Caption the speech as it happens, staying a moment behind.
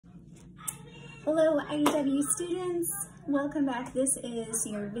Hello IEW students, welcome back. This is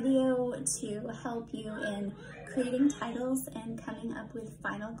your video to help you in creating titles and coming up with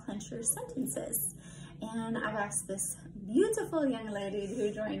final clincher sentences. And I've asked this beautiful young lady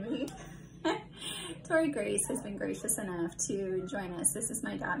who joined me. Tori Grace has been gracious enough to join us. This is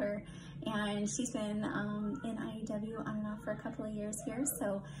my daughter, and she's been in IEW on and off for a couple of years here,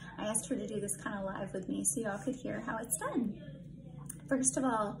 so I asked her to do this kind of live with me so y'all could hear how it's done. First of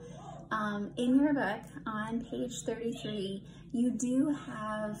all, in your book on page 33, you do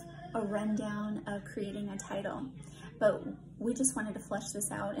have a rundown of creating a title, but we just wanted to flesh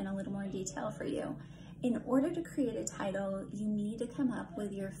this out in a little more detail for you. In order to create a title, you need to come up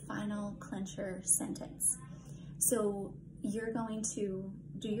with your final clincher sentence. So you're going to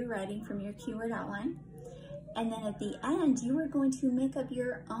do your writing from your keyword outline, and then at the end, you are going to make up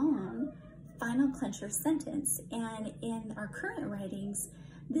your own final clincher sentence. And in our current writings,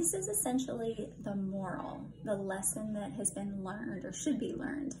 this is essentially the moral, the lesson that has been learned or should be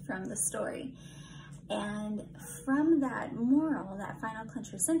learned from the story. And from that moral, that final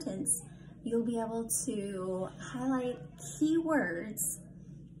clincher sentence, you'll be able to highlight key words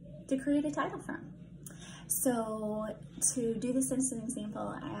to create a title from. So to do this as an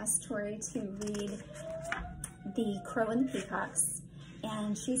example, I asked Tori to read The Crow and the Peacocks,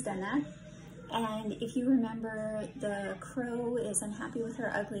 and she's done that. And if you remember, the crow is unhappy with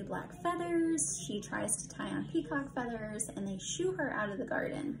her ugly black feathers. She tries to tie on peacock feathers, and they shoo her out of the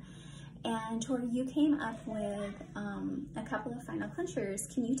garden. And Tori, you came up with a couple of final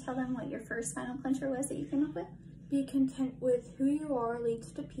clinchers. Can you tell them what your first final clincher was that you came up with? Be content with who you are leads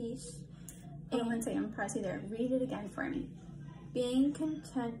to peace. And one second, I'm pausing there. Read it again for me. Being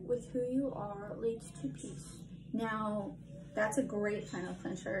content with who you are leads to peace. Now, that's a great final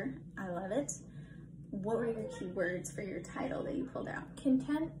clincher. I love it. What were your key words for your title that you pulled out?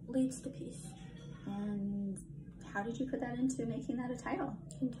 Content leads to peace. And how did you put that into making that a title?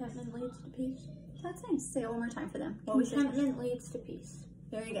 Contentment leads to peace. That's nice. Say it one more time for them. Contentment leads to peace.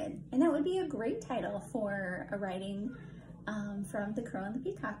 Very good. And that would be a great title for a writing from The Crow and the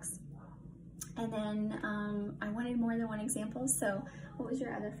Peacocks. And then I wanted more than one example, so what was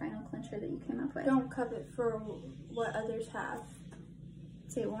your other final clincher that you came up with? Don't covet for what others have.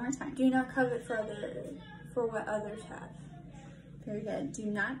 Say it one more time. Do not covet for what others have. Very good. Do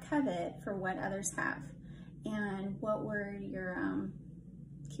not covet for what others have. And what were your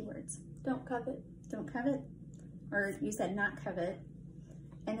keywords? Don't covet. Don't covet. Or you said not covet.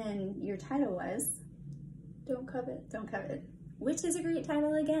 And then your title was? Don't covet. Don't covet. Which is a great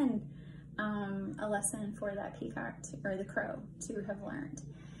title again. A lesson for that peacock or the crow to have learned.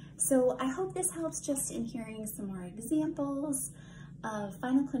 So I hope this helps just in hearing some more examples of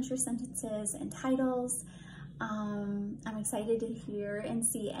final clincher sentences and titles. I'm excited to hear and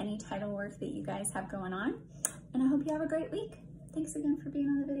see any title work that you guys have going on. And I hope you have a great week. Thanks again for being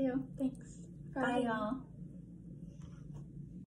on the video. Thanks. Bye y'all.